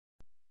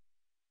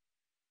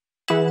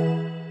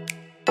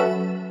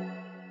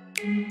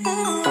Three.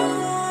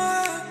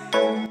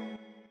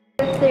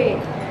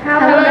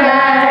 Hello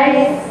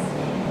guys!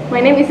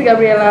 My name is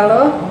Gabriella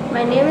Lo.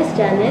 My name is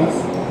Janice.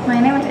 My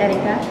name is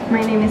Erika.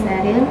 My name is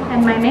Erin.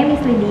 And my name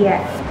is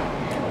Lidya.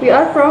 We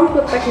are from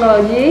Food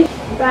Technology,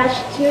 Batch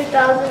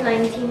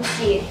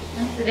 2019C.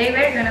 And today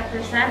we're gonna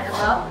present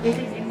about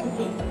physics in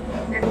cooking.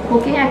 The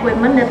cooking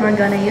equipment that we're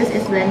gonna use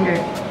is blender.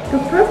 To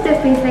prove the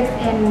physics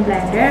in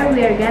blender,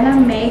 we are gonna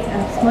make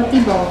a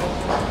smoothie bowl.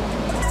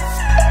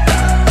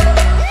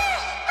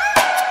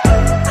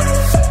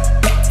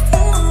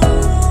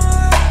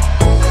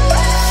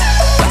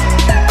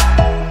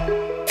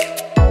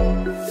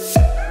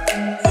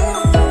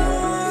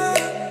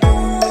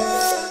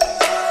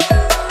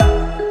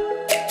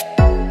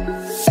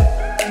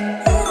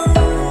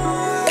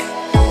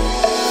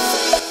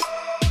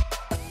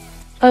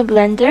 A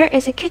blender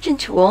is a kitchen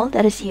tool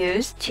that is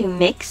used to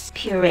mix,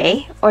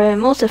 puree, or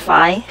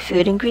emulsify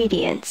food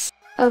ingredients.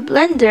 A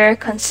blender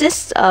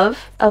consists of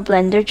a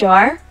blender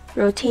jar,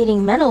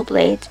 rotating metal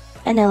blade,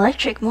 and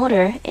electric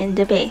motor in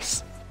the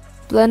base.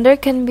 Blender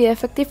can be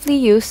effectively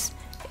used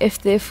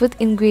if the food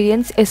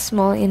ingredients is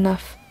small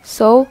enough.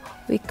 So,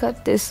 we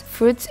cut these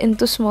fruits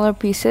into smaller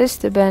pieces,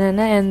 the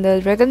banana and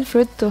the dragon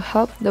fruit, to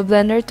help the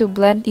blender to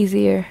blend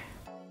easier.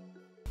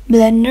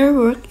 Blender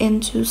work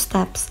in two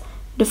steps.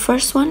 The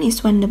first one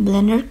is when the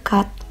blender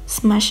cut,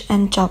 smash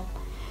and chop.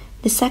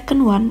 The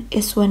second one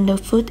is when the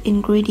food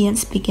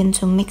ingredients begin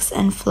to mix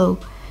and flow.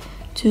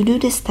 To do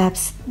the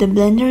steps, the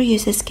blender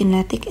uses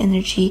kinetic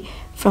energy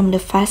from the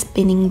fast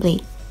spinning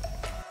blade.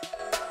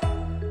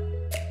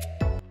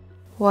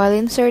 While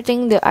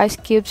inserting the ice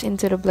cubes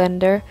into the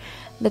blender,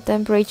 the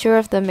temperature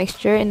of the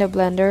mixture in the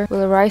blender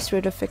will rise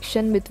through the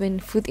friction between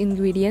food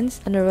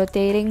ingredients and the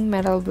rotating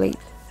metal blade.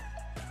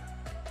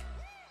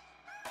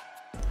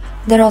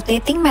 The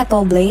rotating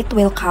metal blade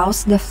will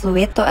cause the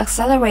fluid to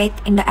accelerate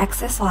in the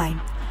axis line.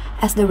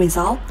 As the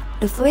result,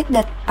 the fluid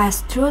that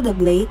passes through the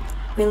blade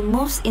will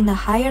move in a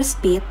higher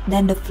speed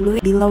than the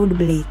fluid below the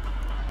blade.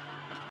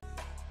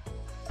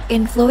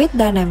 In fluid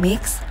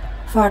dynamics,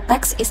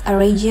 vortex is a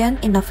region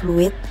in a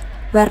fluid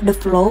where the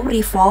flow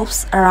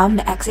revolves around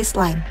the axis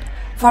line.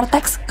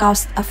 Vortex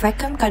causes a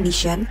vacuum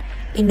condition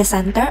in the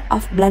center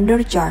of blender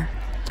jar.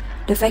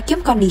 The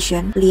vacuum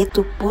condition leads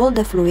to pull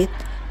the fluid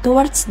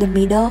towards the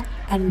middle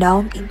and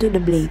down into the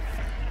blade.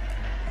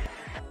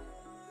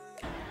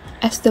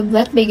 As the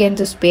blade begins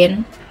to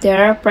spin, the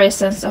air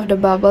presence of the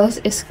bubbles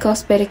is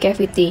caused by the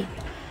cavity,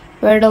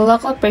 where the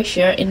local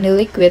pressure in the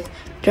liquid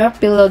drops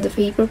below the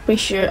vapor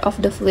pressure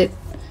of the fluid.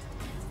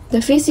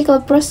 The physical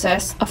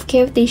process of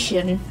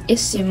cavitation is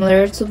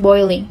similar to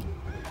boiling.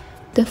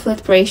 The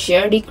fluid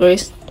pressure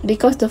decreases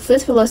because the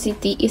fluid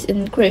velocity is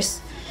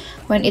increased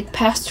when it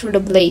passes through the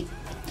blade.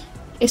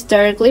 It's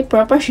directly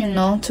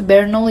proportional to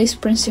Bernoulli's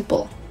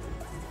principle.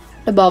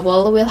 The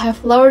bubble will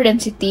have lower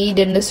density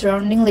than the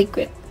surrounding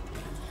liquid.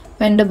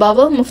 When the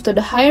bubble moves to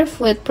the higher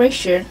fluid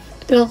pressure,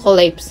 it will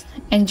collapse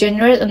and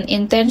generate an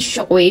intense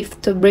shock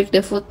wave to break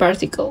the food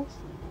particles.